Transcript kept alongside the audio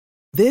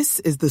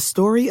This is the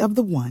story of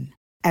the one.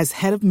 As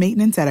head of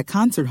maintenance at a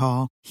concert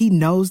hall, he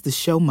knows the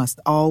show must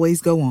always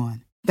go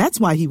on. That's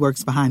why he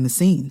works behind the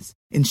scenes,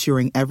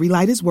 ensuring every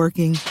light is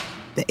working,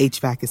 the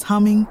HVAC is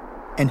humming,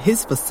 and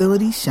his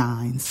facility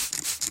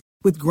shines.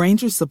 With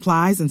Grainger's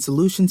supplies and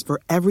solutions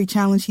for every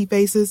challenge he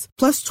faces,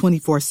 plus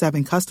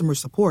 24/7 customer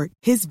support,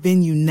 his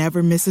venue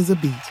never misses a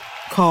beat.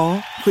 Call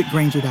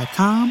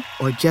quickgrainger.com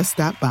or just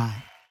stop by.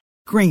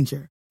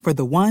 Grainger, for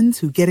the ones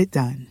who get it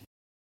done.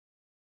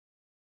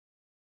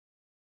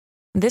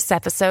 This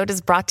episode is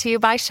brought to you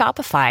by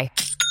Shopify.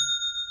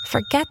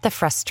 Forget the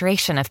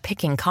frustration of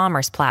picking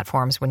commerce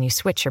platforms when you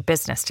switch your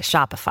business to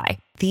Shopify,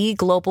 the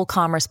global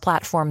commerce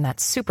platform that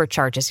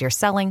supercharges your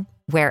selling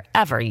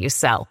wherever you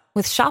sell.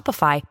 With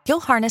Shopify,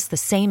 you'll harness the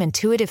same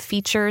intuitive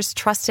features,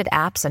 trusted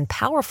apps, and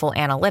powerful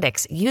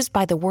analytics used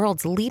by the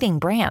world's leading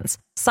brands.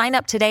 Sign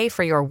up today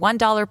for your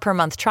 $1 per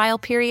month trial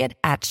period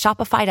at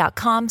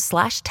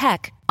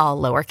shopify.com/tech, all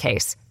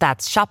lowercase.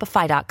 That's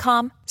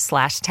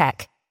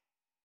shopify.com/tech.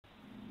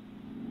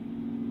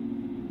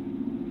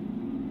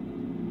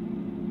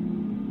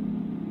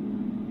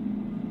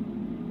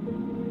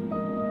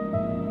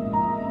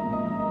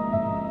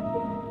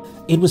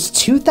 It was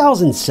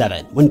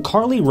 2007 when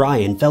Carly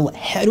Ryan fell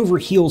head over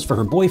heels for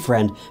her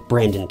boyfriend,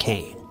 Brandon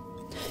Kane.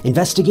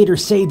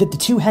 Investigators say that the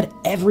two had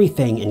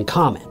everything in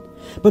common,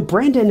 but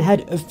Brandon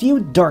had a few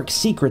dark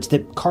secrets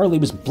that Carly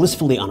was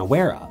blissfully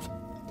unaware of.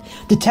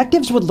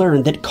 Detectives would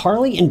learn that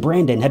Carly and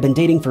Brandon had been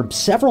dating for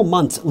several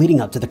months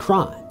leading up to the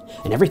crime,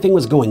 and everything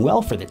was going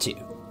well for the two.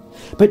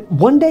 But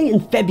one day in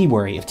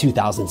February of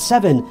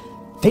 2007,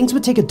 things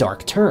would take a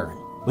dark turn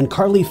when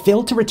Carly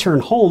failed to return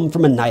home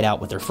from a night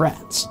out with her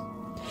friends.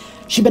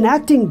 She'd been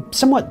acting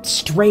somewhat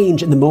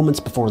strange in the moments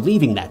before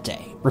leaving that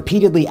day,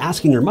 repeatedly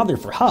asking her mother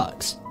for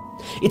hugs.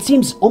 It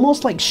seems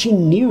almost like she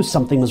knew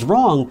something was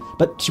wrong,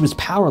 but she was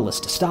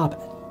powerless to stop it.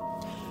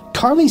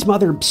 Carly's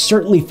mother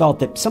certainly felt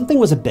that something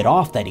was a bit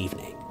off that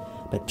evening,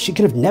 but she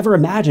could have never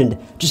imagined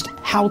just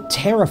how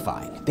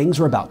terrifying things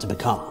were about to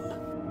become.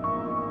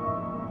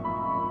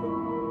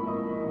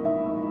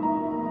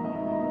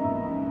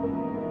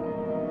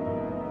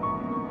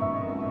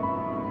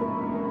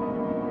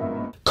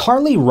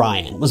 Carly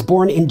Ryan was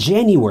born in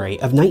January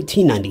of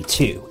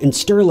 1992 in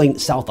Stirling,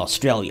 South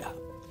Australia.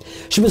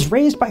 She was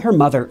raised by her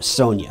mother,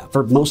 Sonia,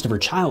 for most of her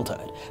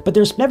childhood, but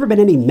there's never been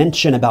any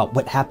mention about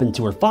what happened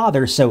to her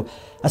father, so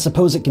I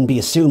suppose it can be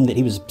assumed that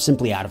he was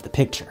simply out of the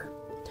picture.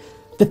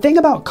 The thing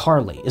about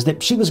Carly is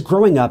that she was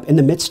growing up in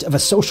the midst of a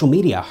social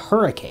media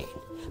hurricane.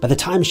 By the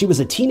time she was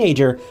a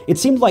teenager, it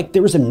seemed like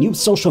there was a new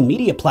social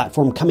media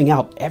platform coming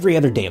out every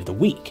other day of the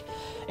week.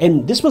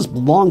 And this was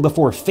long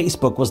before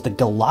Facebook was the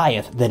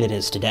Goliath that it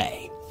is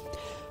today.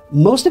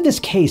 Most of this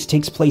case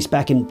takes place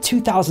back in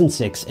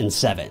 2006 and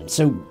 7,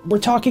 so we're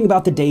talking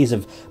about the days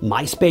of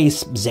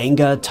MySpace,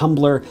 Zanga,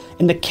 Tumblr,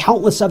 and the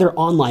countless other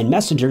online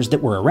messengers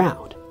that were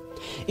around.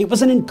 It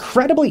was an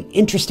incredibly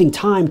interesting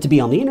time to be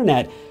on the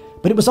internet,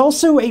 but it was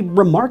also a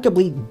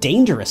remarkably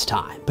dangerous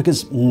time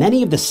because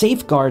many of the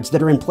safeguards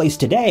that are in place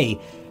today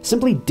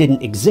simply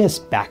didn't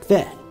exist back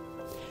then.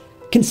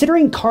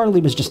 Considering Carly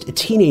was just a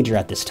teenager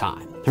at this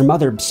time, her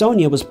mother,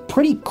 Sonia, was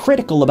pretty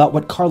critical about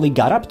what Carly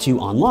got up to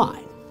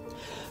online.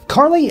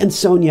 Carly and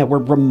Sonia were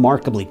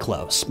remarkably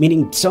close,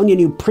 meaning Sonia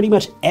knew pretty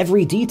much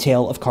every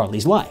detail of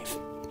Carly's life.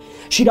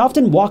 She'd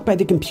often walk by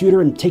the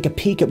computer and take a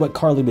peek at what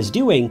Carly was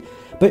doing,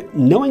 but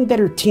knowing that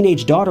her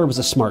teenage daughter was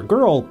a smart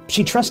girl,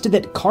 she trusted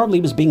that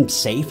Carly was being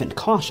safe and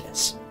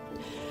cautious.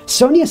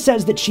 Sonia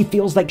says that she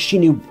feels like she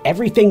knew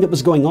everything that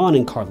was going on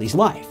in Carly's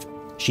life.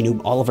 She knew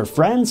all of her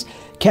friends,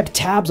 kept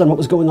tabs on what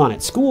was going on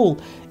at school,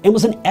 and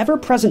was an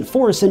ever-present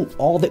force in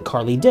all that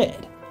Carly did.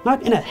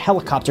 Not in a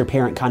helicopter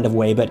parent kind of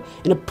way, but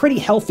in a pretty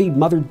healthy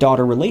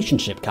mother-daughter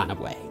relationship kind of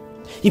way.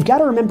 You've got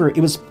to remember it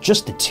was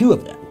just the two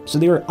of them, so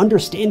they were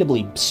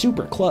understandably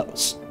super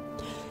close.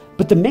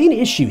 But the main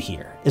issue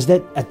here is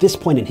that at this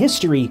point in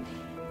history,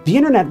 the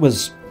internet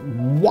was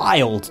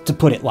wild, to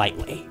put it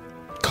lightly.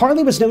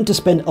 Carly was known to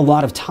spend a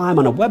lot of time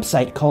on a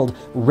website called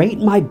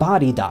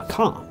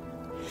RateMyBody.com.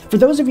 For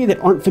those of you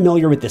that aren't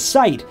familiar with this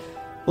site,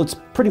 well, it's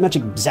pretty much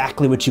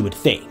exactly what you would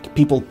think.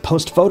 People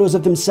post photos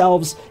of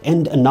themselves,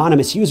 and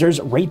anonymous users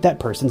rate that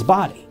person's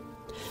body.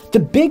 The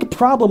big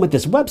problem with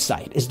this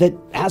website is that,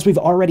 as we've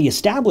already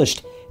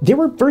established, there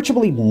were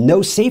virtually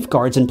no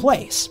safeguards in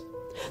place.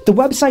 The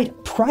website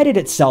prided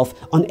itself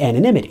on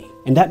anonymity,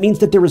 and that means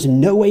that there was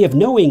no way of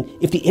knowing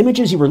if the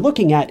images you were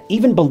looking at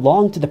even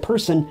belonged to the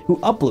person who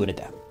uploaded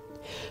them.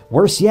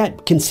 Worse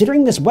yet,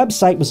 considering this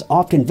website was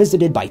often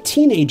visited by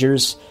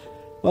teenagers,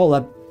 well,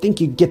 I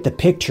think you get the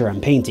picture I'm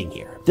painting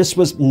here. This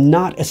was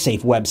not a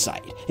safe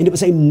website, and it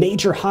was a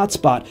major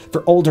hotspot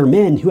for older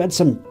men who had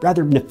some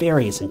rather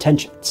nefarious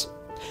intentions.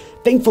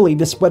 Thankfully,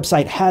 this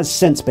website has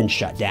since been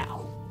shut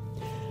down.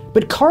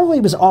 But Carly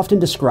was often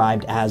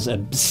described as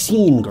a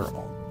scene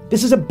girl.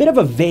 This is a bit of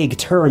a vague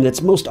term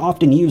that's most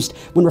often used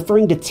when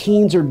referring to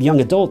teens or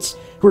young adults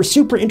who are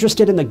super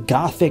interested in the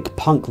gothic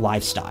punk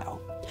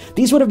lifestyle.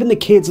 These would have been the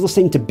kids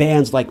listening to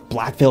bands like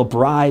Black Veil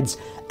Brides,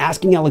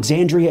 Asking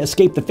Alexandria,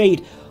 Escape the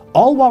Fate,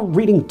 all while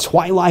reading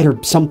Twilight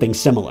or something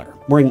similar,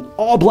 wearing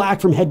all black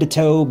from head to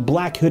toe,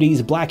 black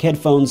hoodies, black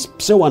headphones,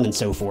 so on and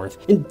so forth.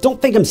 And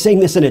don't think I'm saying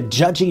this in a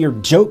judgy or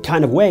joke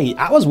kind of way,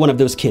 I was one of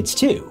those kids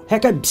too.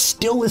 Heck, I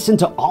still listen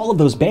to all of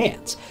those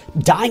bands.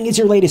 Dying Is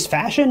Your Latest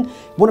Fashion,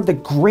 one of the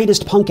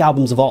greatest punk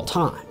albums of all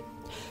time.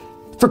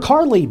 For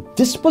Carly,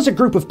 this was a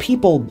group of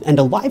people and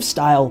a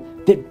lifestyle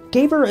that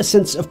gave her a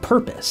sense of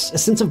purpose, a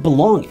sense of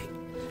belonging.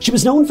 She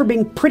was known for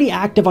being pretty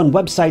active on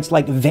websites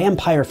like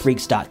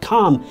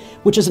vampirefreaks.com,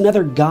 which is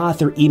another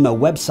goth or emo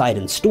website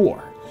and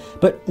store.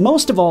 But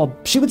most of all,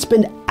 she would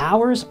spend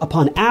hours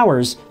upon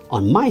hours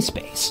on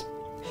MySpace.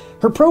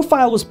 Her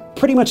profile was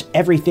pretty much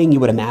everything you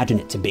would imagine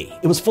it to be.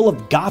 It was full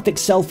of gothic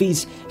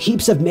selfies,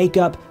 heaps of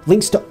makeup,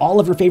 links to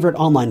all of her favorite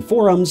online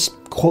forums,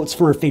 quotes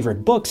from her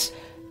favorite books,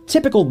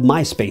 typical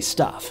MySpace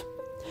stuff.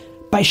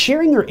 By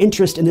sharing her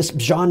interest in this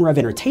genre of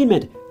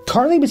entertainment,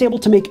 Carly was able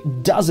to make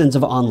dozens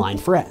of online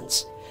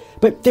friends.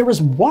 But there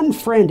was one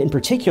friend in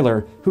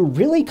particular who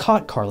really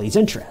caught Carly's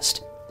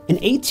interest, an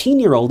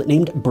 18-year-old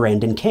named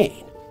Brandon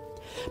Kane.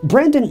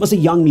 Brandon was a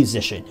young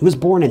musician who was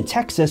born in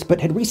Texas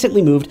but had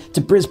recently moved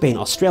to Brisbane,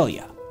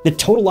 Australia, the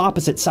total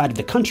opposite side of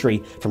the country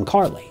from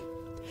Carly.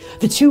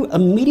 The two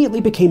immediately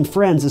became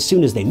friends as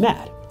soon as they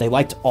met. They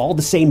liked all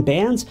the same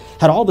bands,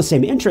 had all the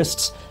same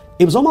interests.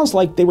 It was almost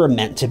like they were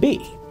meant to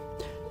be.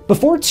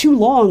 Before too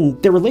long,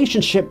 their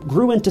relationship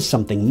grew into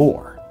something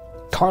more.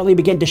 Carly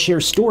began to share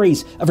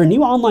stories of her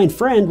new online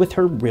friend with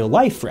her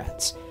real-life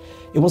friends.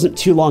 It wasn't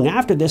too long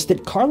after this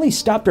that Carly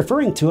stopped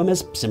referring to him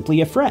as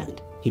simply a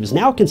friend. He was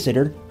now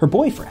considered her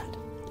boyfriend.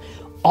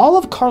 All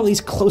of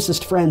Carly's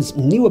closest friends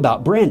knew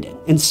about Brandon,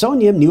 and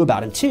Sonia knew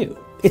about him too.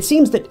 It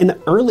seems that in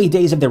the early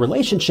days of their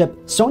relationship,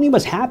 Sonia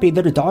was happy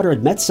that her daughter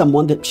had met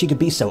someone that she could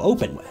be so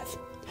open with.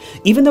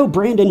 Even though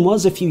Brandon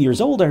was a few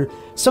years older,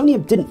 Sonia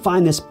didn't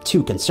find this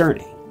too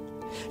concerning.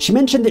 She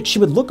mentioned that she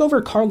would look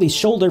over Carly's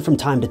shoulder from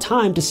time to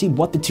time to see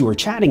what the two were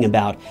chatting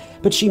about,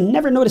 but she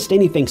never noticed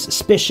anything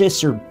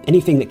suspicious or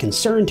anything that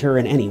concerned her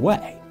in any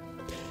way.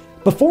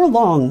 Before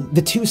long,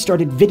 the two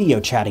started video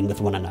chatting with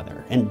one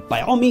another, and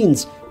by all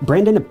means,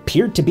 Brandon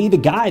appeared to be the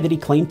guy that he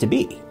claimed to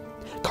be.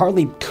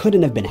 Carly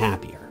couldn't have been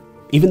happier.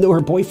 Even though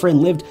her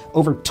boyfriend lived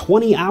over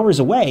 20 hours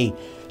away,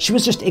 she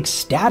was just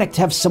ecstatic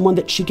to have someone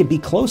that she could be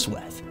close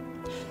with.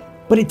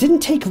 But it didn't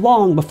take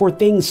long before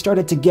things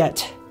started to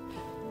get,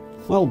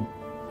 well,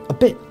 a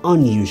bit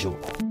unusual.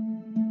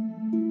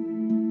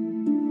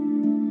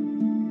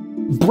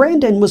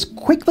 Brandon was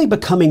quickly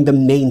becoming the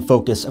main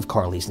focus of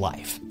Carly's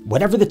life.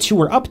 Whatever the two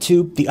were up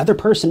to, the other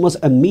person was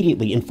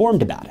immediately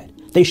informed about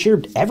it. They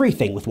shared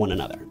everything with one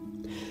another.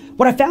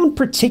 What I found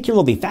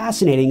particularly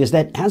fascinating is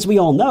that, as we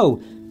all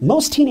know,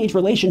 most teenage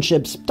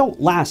relationships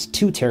don't last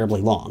too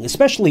terribly long,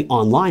 especially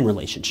online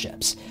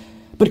relationships.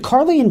 But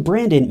Carly and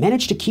Brandon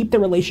managed to keep their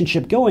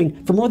relationship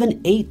going for more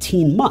than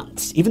 18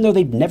 months, even though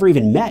they'd never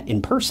even met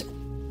in person.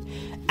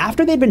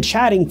 After they'd been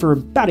chatting for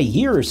about a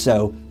year or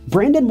so,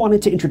 Brandon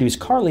wanted to introduce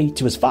Carly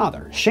to his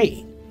father,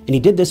 Shane, and he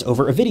did this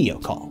over a video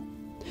call.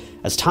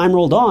 As time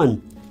rolled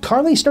on,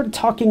 Carly started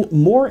talking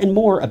more and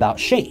more about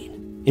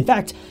Shane. In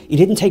fact, it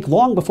didn't take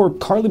long before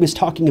Carly was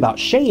talking about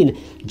Shane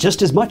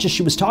just as much as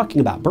she was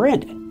talking about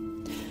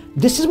Brandon.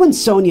 This is when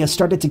Sonia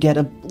started to get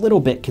a little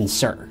bit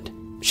concerned.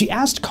 She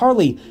asked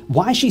Carly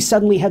why she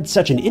suddenly had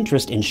such an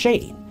interest in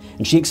Shane,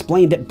 and she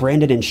explained that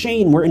Brandon and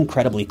Shane were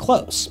incredibly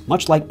close,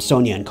 much like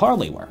Sonia and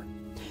Carly were.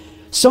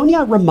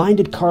 Sonia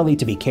reminded Carly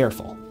to be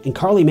careful, and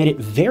Carly made it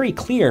very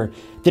clear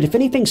that if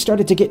anything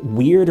started to get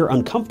weird or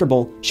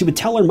uncomfortable, she would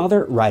tell her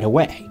mother right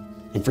away.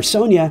 And for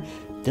Sonia,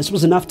 this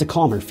was enough to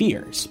calm her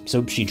fears,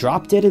 so she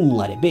dropped it and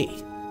let it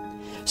be.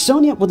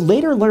 Sonia would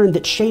later learn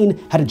that Shane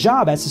had a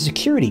job as a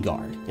security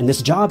guard, and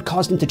this job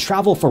caused him to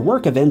travel for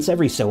work events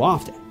every so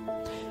often.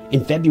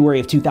 In February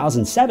of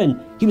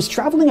 2007, he was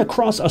traveling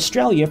across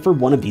Australia for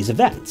one of these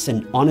events,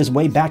 and on his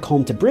way back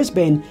home to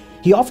Brisbane,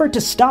 he offered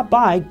to stop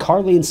by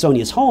Carly and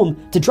Sonia's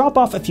home to drop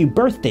off a few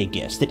birthday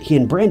gifts that he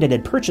and Brandon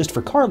had purchased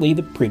for Carly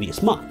the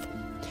previous month.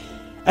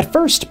 At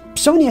first,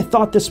 Sonia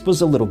thought this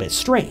was a little bit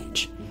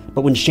strange,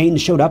 but when Shane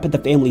showed up at the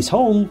family's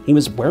home, he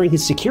was wearing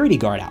his security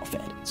guard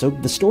outfit, so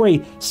the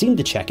story seemed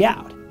to check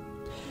out.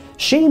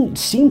 Shane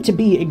seemed to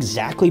be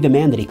exactly the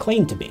man that he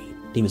claimed to be.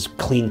 He was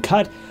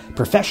clean-cut,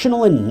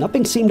 professional, and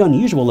nothing seemed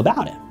unusual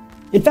about him.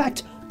 In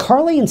fact,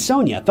 Carly and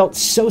Sonia felt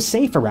so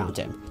safe around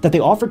him that they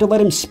offered to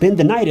let him spend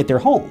the night at their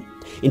home,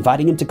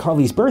 inviting him to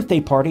Carly's birthday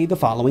party the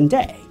following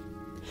day.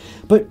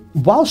 But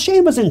while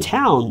Shane was in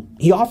town,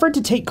 he offered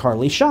to take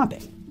Carly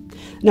shopping.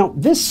 Now,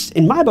 this,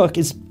 in my book,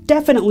 is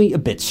definitely a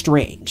bit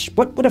strange.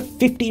 What would a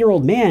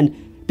 50-year-old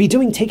man be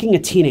doing taking a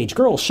teenage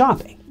girl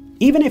shopping?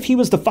 Even if he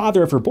was the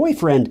father of her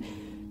boyfriend,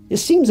 it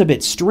seems a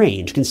bit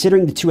strange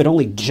considering the two had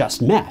only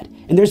just met,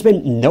 and there's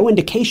been no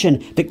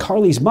indication that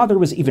Carly's mother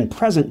was even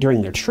present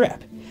during their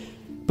trip.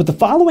 But the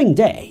following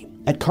day,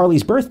 at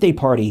Carly's birthday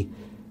party,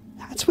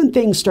 that's when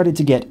things started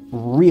to get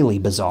really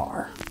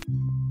bizarre.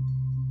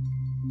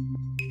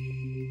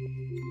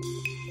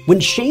 When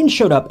Shane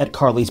showed up at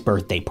Carly's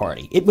birthday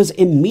party, it was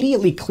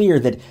immediately clear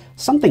that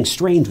something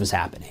strange was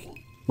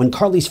happening. When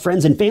Carly's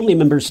friends and family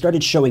members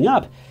started showing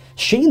up,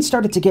 Shane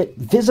started to get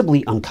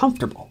visibly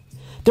uncomfortable.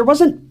 There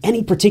wasn't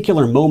any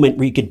particular moment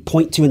where you could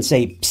point to and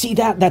say, "See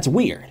that? That's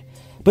weird."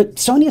 But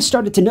Sonia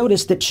started to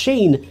notice that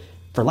Shane,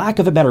 for lack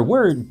of a better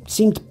word,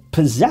 seemed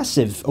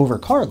possessive over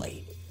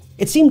Carly.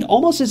 It seemed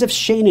almost as if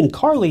Shane and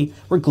Carly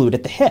were glued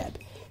at the hip.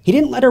 He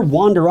didn't let her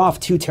wander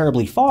off too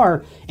terribly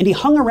far, and he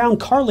hung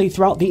around Carly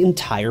throughout the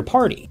entire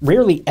party,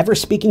 rarely ever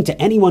speaking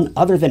to anyone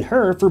other than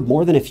her for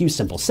more than a few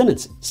simple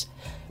sentences.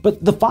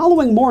 But the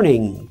following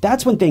morning,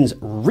 that's when things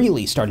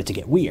really started to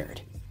get weird.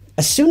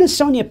 As soon as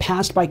Sonia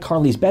passed by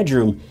Carly's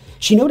bedroom,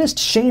 she noticed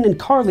Shane and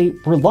Carly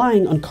were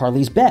lying on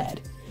Carly's bed.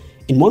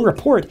 In one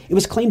report, it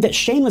was claimed that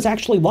Shane was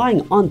actually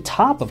lying on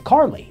top of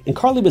Carly, and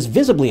Carly was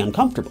visibly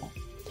uncomfortable.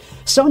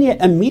 Sonia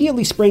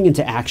immediately sprang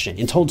into action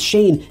and told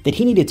Shane that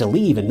he needed to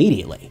leave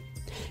immediately.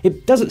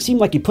 It doesn't seem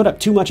like he put up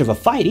too much of a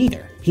fight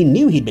either. He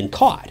knew he'd been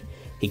caught.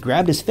 He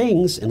grabbed his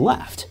things and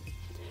left.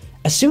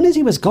 As soon as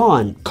he was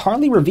gone,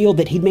 Carly revealed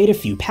that he'd made a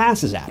few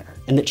passes at her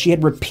and that she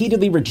had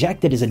repeatedly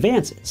rejected his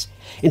advances,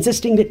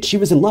 insisting that she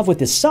was in love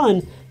with his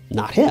son,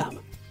 not him.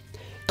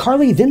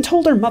 Carly then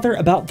told her mother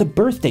about the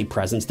birthday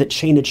presents that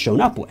Shane had shown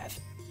up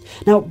with.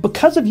 Now,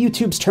 because of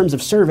YouTube's terms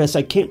of service,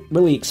 I can't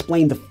really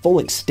explain the full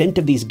extent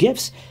of these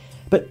gifts,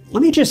 but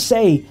let me just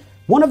say,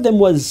 one of them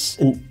was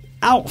an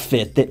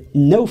outfit that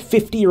no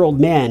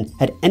 50-year-old man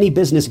had any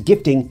business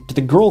gifting to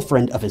the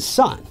girlfriend of his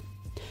son.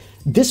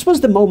 This was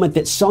the moment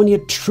that Sonia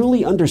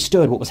truly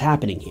understood what was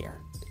happening here.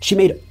 She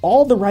made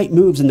all the right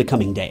moves in the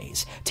coming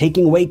days,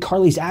 taking away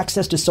Carly's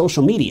access to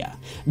social media,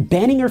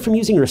 banning her from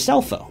using her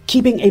cell phone,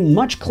 keeping a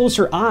much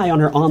closer eye on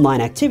her online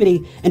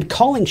activity, and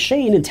calling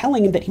Shane and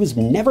telling him that he was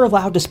never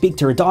allowed to speak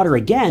to her daughter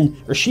again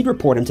or she'd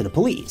report him to the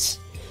police.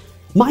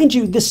 Mind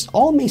you, this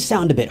all may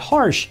sound a bit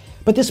harsh,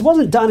 but this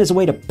wasn't done as a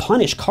way to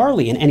punish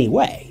Carly in any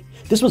way.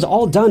 This was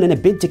all done in a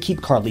bid to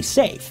keep Carly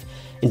safe.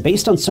 And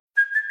based on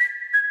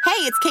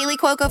Hey, it's Kaylee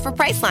Cuoco for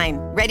Priceline.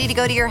 Ready to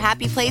go to your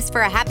happy place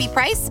for a happy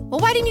price? Well,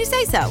 why didn't you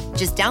say so?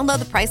 Just download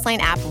the Priceline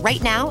app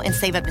right now and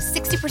save up to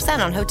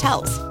 60% on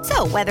hotels.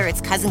 So whether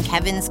it's Cousin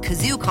Kevin's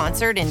Kazoo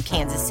Concert in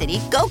Kansas City,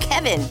 go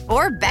Kevin,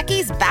 or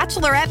Becky's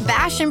Bachelorette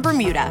Bash in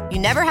Bermuda, you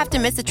never have to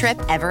miss a trip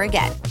ever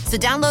again. So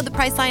download the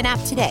Priceline app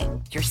today.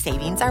 Your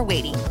savings are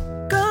waiting.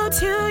 Go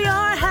to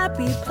your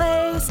happy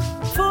place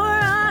for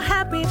a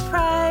happy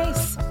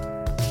price.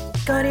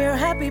 Go to your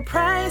happy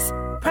price,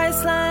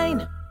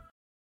 Priceline.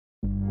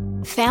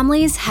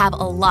 Families have a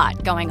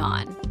lot going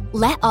on.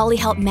 Let Ollie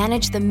help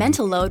manage the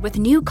mental load with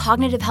new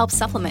cognitive help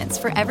supplements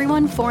for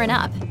everyone 4 and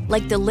up,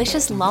 like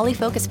delicious Lolly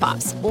Focus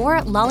Pops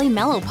or Lolly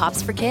Mellow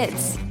Pops for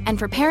kids. And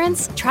for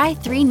parents, try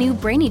 3 new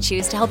Brainy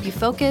Chews to help you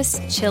focus,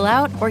 chill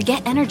out, or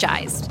get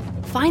energized.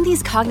 Find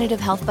these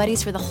cognitive health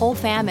buddies for the whole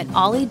fam at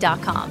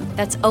ollie.com.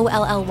 That's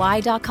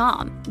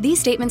OLLY.com. These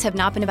statements have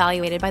not been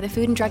evaluated by the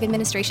Food and Drug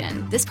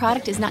Administration. This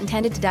product is not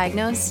intended to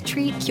diagnose,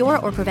 treat, cure,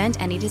 or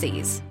prevent any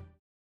disease.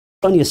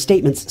 Sonia's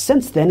statements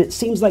since then, it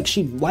seems like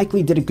she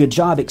likely did a good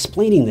job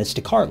explaining this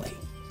to Carly.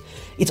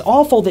 It's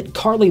awful that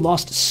Carly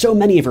lost so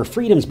many of her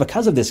freedoms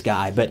because of this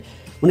guy, but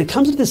when it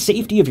comes to the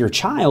safety of your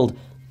child,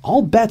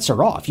 all bets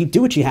are off. You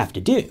do what you have to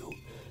do.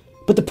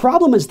 But the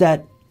problem is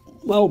that,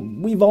 well,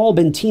 we've all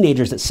been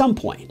teenagers at some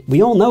point.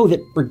 We all know that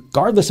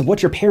regardless of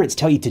what your parents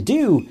tell you to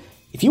do,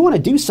 if you want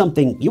to do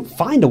something, you'll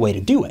find a way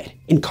to do it.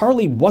 And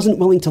Carly wasn't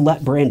willing to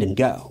let Brandon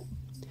go.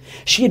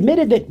 She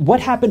admitted that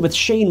what happened with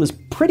Shane was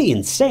pretty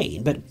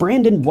insane, but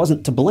Brandon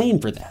wasn't to blame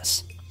for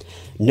this.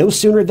 No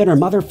sooner than her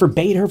mother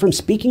forbade her from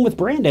speaking with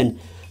Brandon,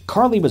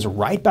 Carly was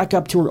right back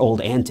up to her old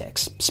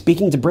antics,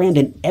 speaking to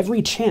Brandon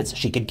every chance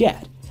she could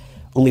get.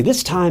 Only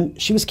this time,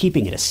 she was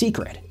keeping it a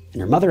secret,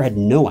 and her mother had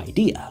no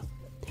idea.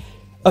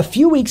 A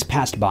few weeks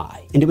passed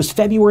by, and it was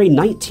February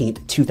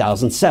 19th,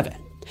 2007,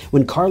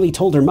 when Carly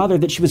told her mother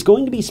that she was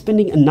going to be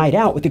spending a night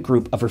out with a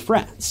group of her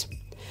friends.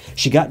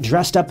 She got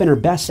dressed up in her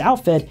best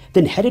outfit,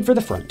 then headed for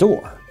the front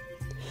door.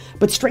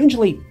 But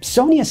strangely,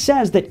 Sonia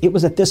says that it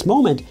was at this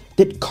moment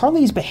that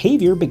Carly's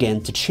behavior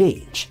began to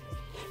change.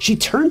 She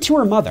turned to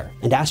her mother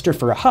and asked her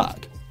for a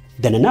hug,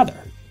 then another,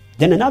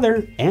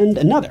 and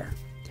another.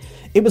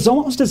 It was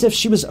almost as if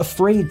she was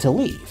afraid to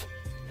leave.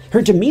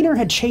 Her demeanor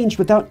had changed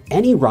without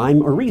any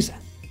rhyme or reason.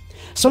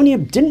 Sonia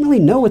didn't really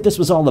know what this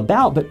was all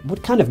about, but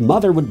what kind of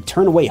mother would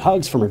turn away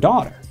hugs from her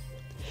daughter?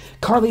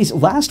 Carly's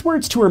last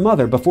words to her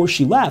mother before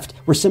she left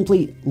were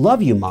simply,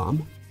 "Love you,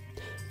 Mom."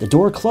 The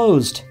door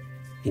closed,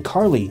 and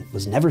Carly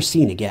was never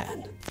seen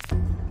again.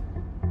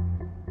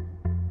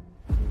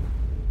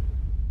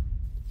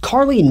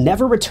 Carly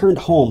never returned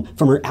home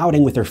from her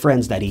outing with her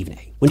friends that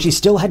evening. When she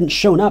still hadn't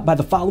shown up by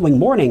the following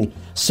morning,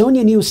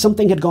 Sonia knew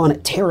something had gone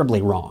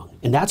terribly wrong,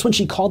 and that's when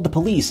she called the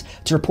police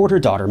to report her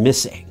daughter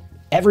missing.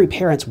 Every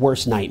parent's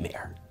worst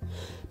nightmare.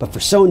 But for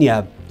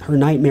Sonia, her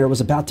nightmare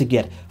was about to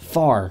get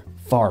far,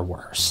 far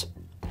worse.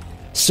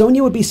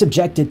 Sonia would be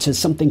subjected to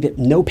something that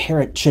no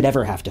parent should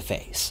ever have to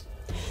face.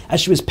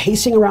 As she was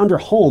pacing around her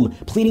home,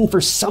 pleading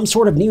for some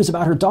sort of news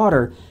about her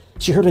daughter,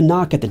 she heard a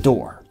knock at the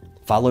door,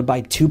 followed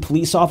by 2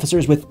 police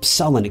officers with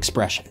sullen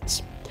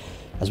expressions.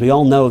 As we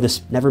all know,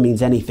 this never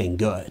means anything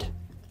good.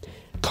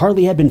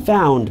 Carly had been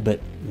found, but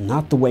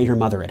not the way her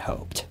mother had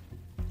hoped.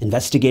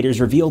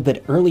 Investigators revealed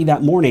that early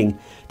that morning,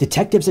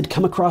 detectives had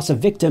come across a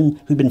victim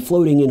who'd been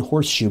floating in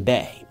Horseshoe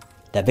Bay.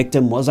 That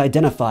victim was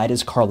identified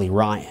as Carly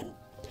Ryan.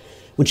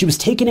 When she was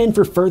taken in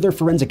for further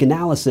forensic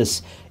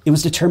analysis, it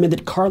was determined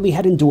that Carly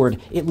had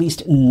endured at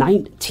least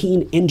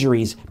 19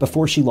 injuries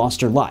before she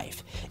lost her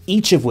life,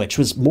 each of which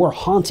was more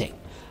haunting,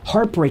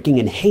 heartbreaking,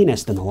 and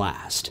heinous than the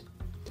last.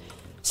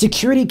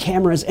 Security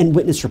cameras and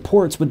witness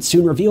reports would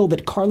soon reveal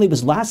that Carly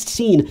was last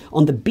seen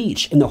on the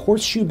beach in the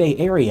Horseshoe Bay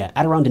area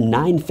at around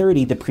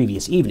 9:30 the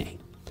previous evening.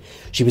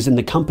 She was in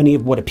the company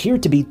of what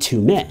appeared to be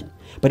 2 men,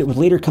 but it would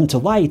later come to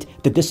light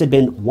that this had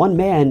been 1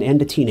 man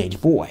and a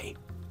teenage boy.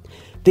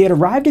 They had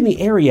arrived in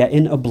the area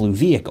in a blue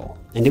vehicle,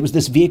 and it was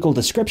this vehicle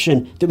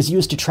description that was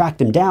used to track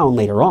them down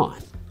later on.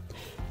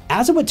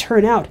 As it would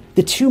turn out,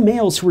 the 2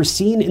 males who were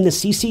seen in the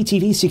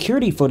CCTV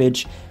security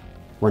footage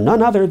were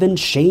none other than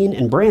Shane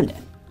and Brandon.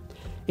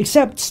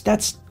 Except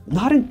that's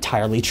not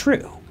entirely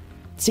true.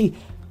 See,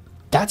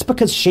 that's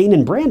because Shane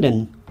and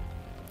Brandon,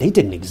 they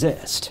didn't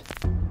exist.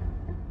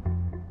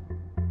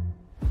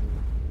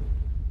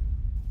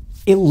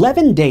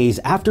 11 days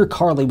after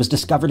Carly was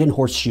discovered in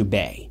Horseshoe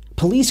Bay,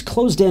 police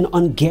closed in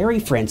on Gary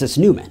Francis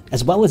Newman,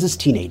 as well as his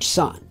teenage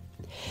son.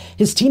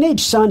 His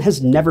teenage son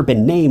has never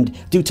been named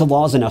due to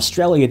laws in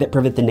Australia that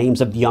prevent the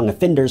names of young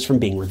offenders from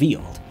being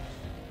revealed.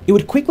 It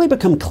would quickly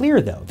become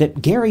clear, though,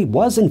 that Gary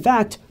was, in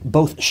fact,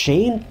 both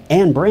Shane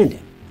and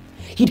Brandon.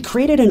 He'd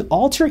created an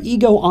alter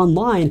ego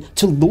online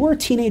to lure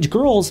teenage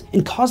girls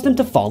and cause them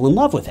to fall in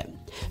love with him,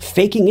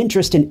 faking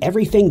interest in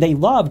everything they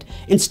loved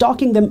and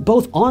stalking them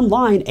both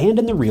online and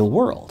in the real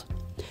world.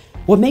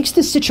 What makes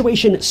this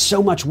situation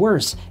so much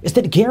worse is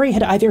that Gary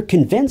had either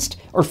convinced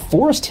or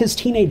forced his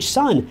teenage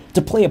son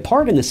to play a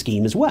part in the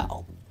scheme as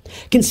well.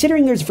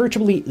 Considering there's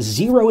virtually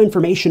zero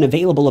information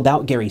available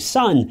about Gary's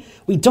son,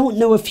 we don't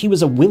know if he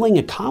was a willing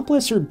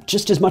accomplice or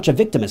just as much a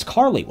victim as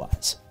Carly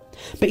was.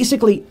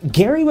 Basically,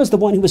 Gary was the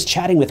one who was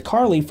chatting with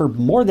Carly for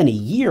more than a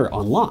year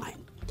online.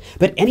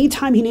 But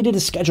anytime he needed to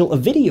schedule a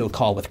video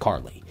call with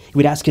Carly, he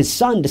would ask his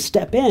son to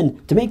step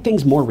in to make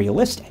things more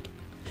realistic.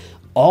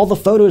 All the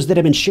photos that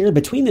had been shared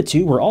between the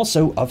two were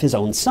also of his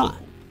own son.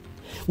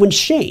 When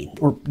Shane,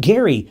 or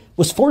Gary,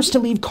 was forced to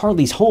leave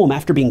Carly's home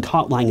after being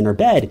caught lying in her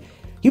bed,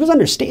 he was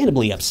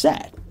understandably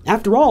upset.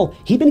 After all,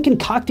 he'd been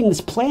concocting this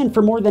plan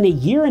for more than a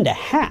year and a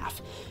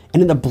half,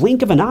 and in the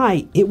blink of an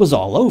eye, it was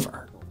all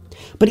over.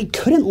 But he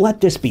couldn't let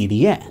this be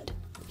the end.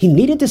 He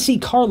needed to see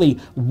Carly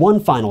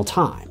one final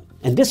time,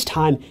 and this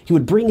time he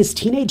would bring his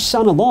teenage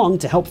son along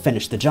to help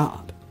finish the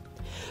job.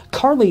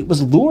 Carly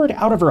was lured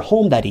out of her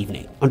home that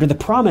evening under the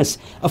promise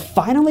of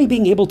finally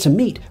being able to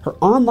meet her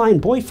online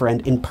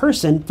boyfriend in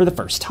person for the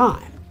first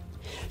time.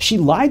 She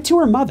lied to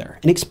her mother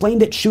and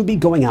explained that she would be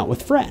going out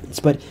with friends,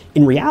 but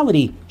in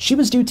reality, she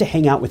was due to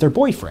hang out with her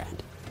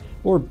boyfriend.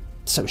 Or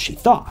so she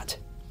thought.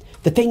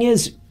 The thing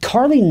is,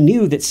 Carly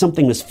knew that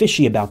something was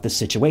fishy about this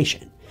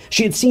situation.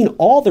 She had seen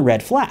all the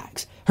red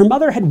flags. Her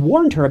mother had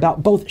warned her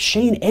about both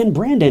Shane and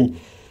Brandon,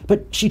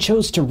 but she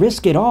chose to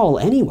risk it all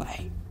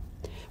anyway.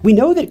 We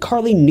know that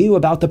Carly knew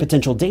about the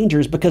potential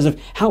dangers because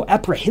of how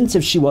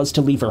apprehensive she was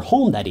to leave her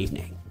home that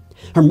evening.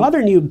 Her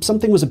mother knew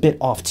something was a bit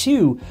off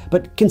too,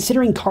 but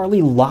considering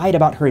Carly lied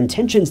about her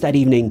intentions that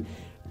evening,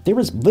 there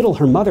was little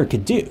her mother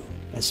could do,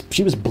 as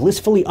she was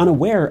blissfully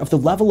unaware of the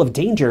level of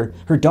danger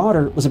her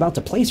daughter was about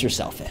to place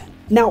herself in.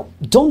 Now,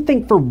 don't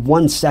think for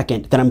 1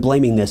 second that I'm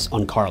blaming this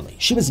on Carly.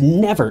 She was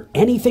never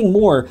anything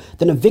more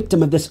than a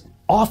victim of this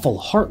awful,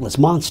 heartless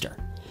monster.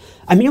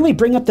 I merely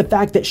bring up the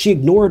fact that she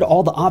ignored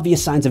all the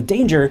obvious signs of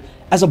danger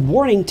as a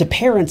warning to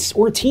parents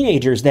or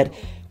teenagers that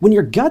when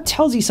your gut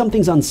tells you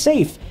something's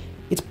unsafe,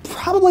 it's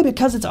probably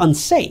because it's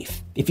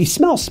unsafe. If you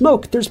smell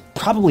smoke, there's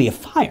probably a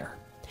fire.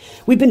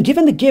 We've been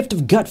given the gift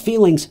of gut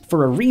feelings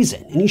for a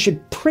reason, and you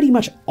should pretty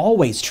much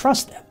always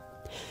trust them.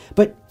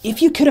 But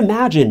if you could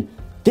imagine,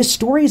 this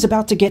story is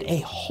about to get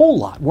a whole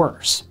lot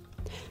worse.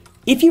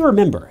 If you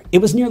remember, it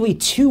was nearly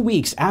 2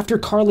 weeks after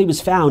Carly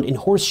was found in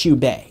Horseshoe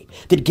Bay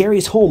that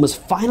Gary's home was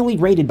finally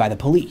raided by the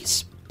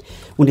police.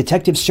 When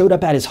detectives showed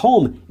up at his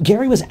home,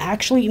 Gary was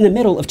actually in the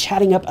middle of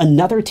chatting up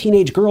another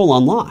teenage girl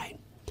online.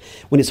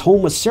 When his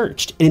home was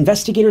searched and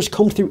investigators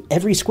combed through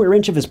every square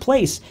inch of his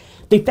place,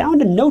 they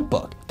found a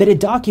notebook that had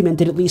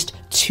documented at least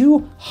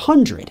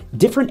 200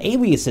 different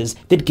aliases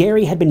that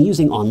Gary had been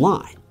using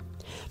online.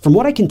 From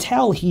what I can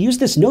tell, he used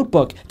this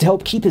notebook to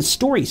help keep his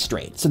story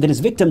straight so that his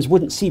victims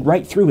wouldn't see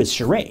right through his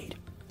charade.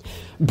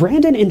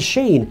 Brandon and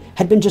Shane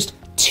had been just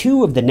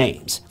 2 of the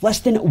names, less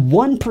than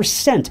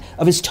 1%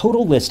 of his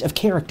total list of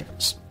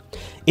characters.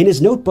 In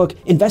his notebook,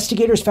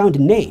 investigators found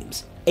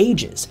names,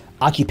 ages,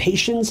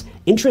 occupations,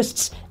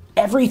 interests,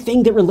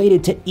 everything that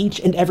related to each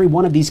and every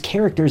one of these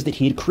characters that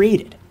he had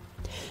created.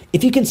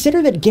 If you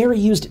consider that Gary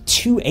used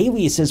 2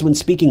 aliases when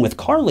speaking with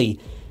Carly,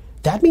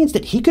 that means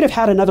that he could have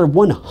had another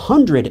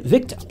 100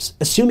 victims,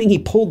 assuming he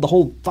pulled the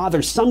whole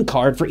father-son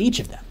card for each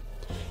of them.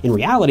 In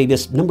reality,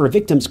 this number of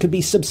victims could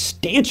be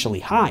substantially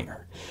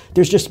higher.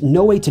 There's just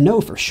no way to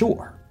know for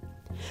sure.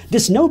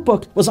 This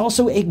notebook was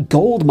also a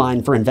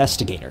goldmine for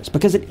investigators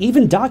because it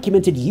even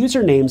documented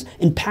usernames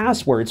and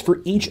passwords for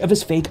each of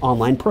his fake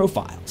online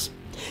profiles,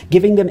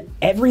 giving them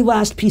every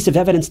last piece of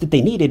evidence that they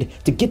needed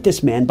to get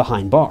this man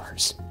behind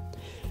bars.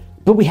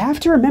 But we have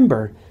to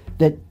remember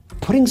that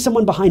putting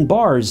someone behind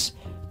bars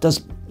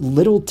does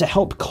little to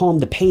help calm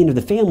the pain of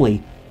the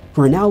family,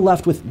 who are now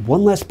left with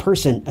one less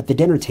person at the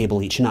dinner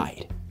table each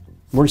night.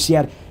 Worse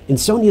yet, in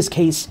Sonia's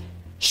case,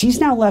 she's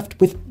now left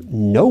with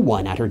no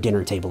one at her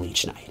dinner table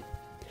each night.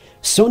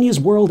 Sonia's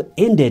world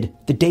ended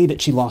the day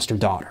that she lost her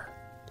daughter.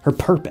 Her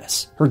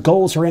purpose, her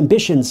goals, her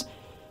ambitions,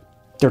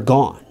 they're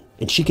gone,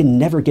 and she can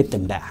never get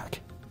them back.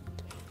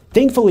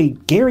 Thankfully,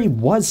 Gary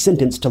was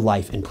sentenced to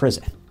life in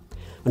prison.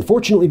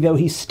 Unfortunately, though,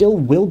 he still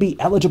will be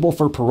eligible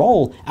for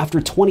parole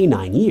after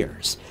 29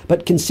 years.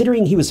 But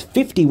considering he was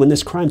 50 when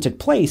this crime took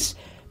place,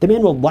 the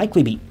man will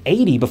likely be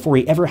 80 before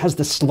he ever has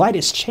the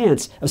slightest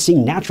chance of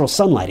seeing natural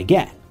sunlight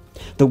again.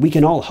 Though we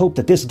can all hope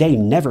that this day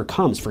never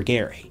comes for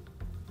Gary.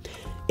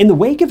 In the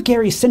wake of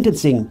Gary's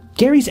sentencing,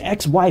 Gary's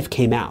ex-wife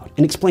came out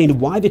and explained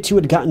why the two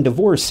had gotten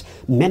divorced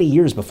many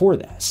years before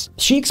this.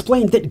 She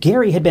explained that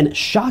Gary had been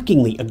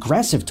shockingly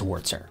aggressive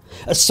towards her,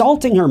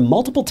 assaulting her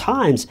multiple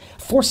times,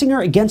 forcing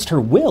her against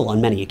her will on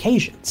many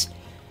occasions.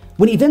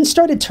 When he then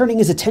started turning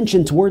his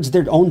attention towards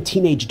their own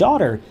teenage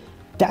daughter,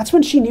 that's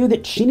when she knew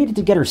that she needed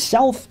to get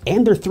herself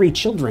and their 3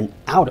 children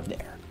out of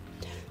there.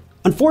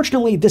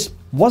 Unfortunately, this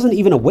wasn't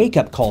even a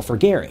wake-up call for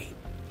Gary.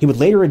 He would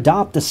later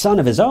adopt a son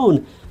of his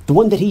own, the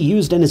one that he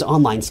used in his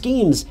online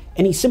schemes,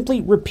 and he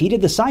simply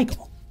repeated the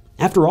cycle.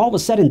 After all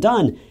was said and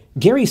done,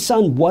 Gary's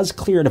son was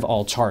cleared of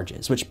all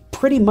charges, which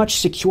pretty much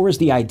secures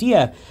the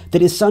idea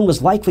that his son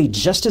was likely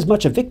just as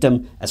much a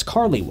victim as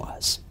Carly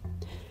was.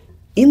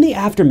 In the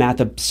aftermath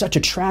of such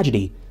a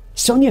tragedy,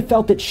 Sonia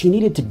felt that she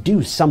needed to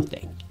do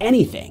something,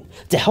 anything,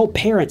 to help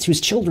parents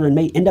whose children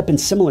may end up in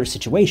similar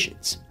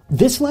situations.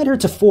 This led her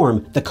to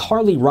form the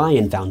Carly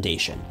Ryan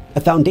Foundation,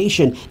 a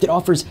foundation that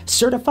offers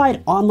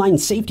certified online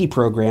safety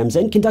programs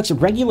and conducts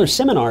regular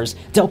seminars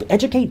to help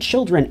educate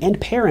children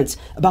and parents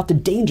about the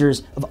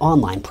dangers of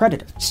online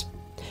predators.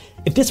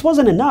 If this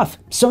wasn't enough,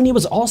 Sonia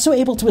was also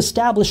able to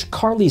establish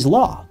Carly's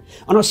Law,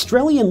 an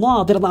Australian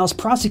law that allows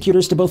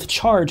prosecutors to both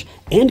charge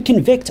and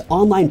convict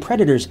online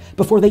predators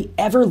before they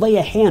ever lay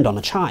a hand on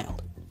a child.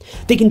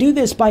 They can do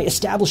this by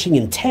establishing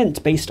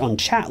intent based on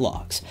chat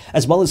logs,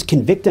 as well as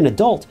convict an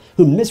adult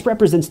who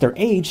misrepresents their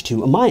age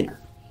to a minor.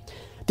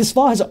 This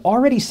law has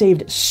already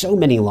saved so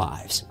many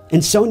lives,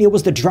 and Sonia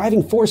was the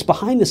driving force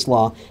behind this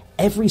law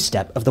every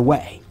step of the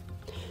way.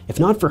 If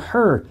not for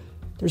her,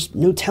 there's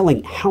no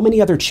telling how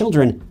many other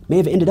children may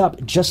have ended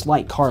up just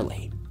like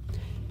Carly.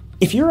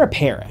 If you're a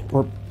parent,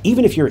 or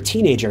even if you're a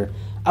teenager,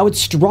 I would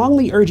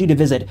strongly urge you to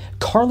visit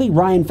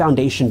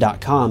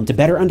CarlyRyanFoundation.com to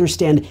better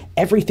understand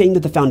everything that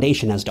the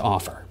foundation has to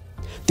offer.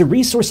 The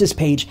resources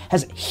page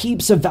has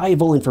heaps of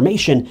valuable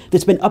information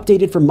that's been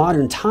updated for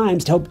modern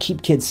times to help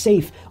keep kids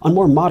safe on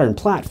more modern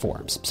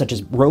platforms, such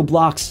as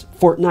Roblox,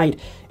 Fortnite,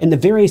 and the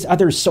various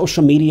other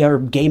social media or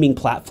gaming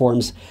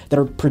platforms that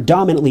are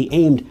predominantly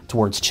aimed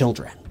towards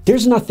children.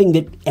 There's nothing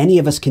that any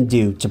of us can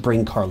do to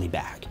bring Carly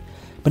back.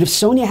 But if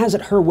Sonia has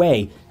it her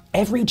way,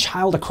 every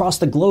child across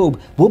the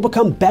globe will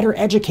become better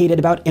educated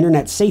about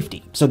internet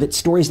safety so that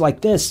stories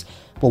like this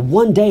will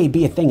one day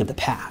be a thing of the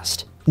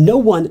past. No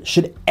one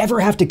should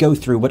ever have to go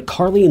through what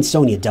Carly and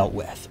Sonia dealt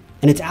with.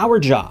 And it's our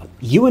job,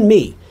 you and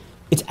me,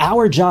 it's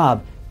our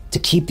job to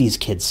keep these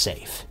kids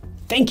safe.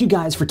 Thank you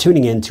guys for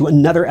tuning in to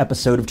another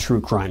episode of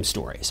True Crime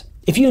Stories.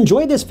 If you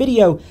enjoyed this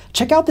video,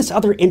 check out this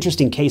other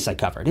interesting case I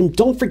covered, and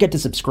don't forget to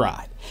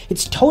subscribe.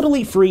 It's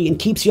totally free and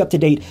keeps you up to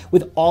date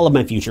with all of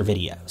my future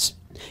videos.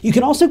 You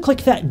can also click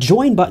that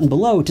join button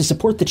below to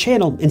support the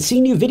channel and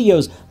see new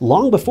videos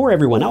long before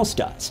everyone else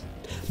does.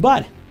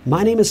 But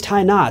my name is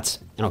Ty Knotts,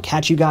 and I'll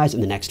catch you guys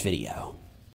in the next video.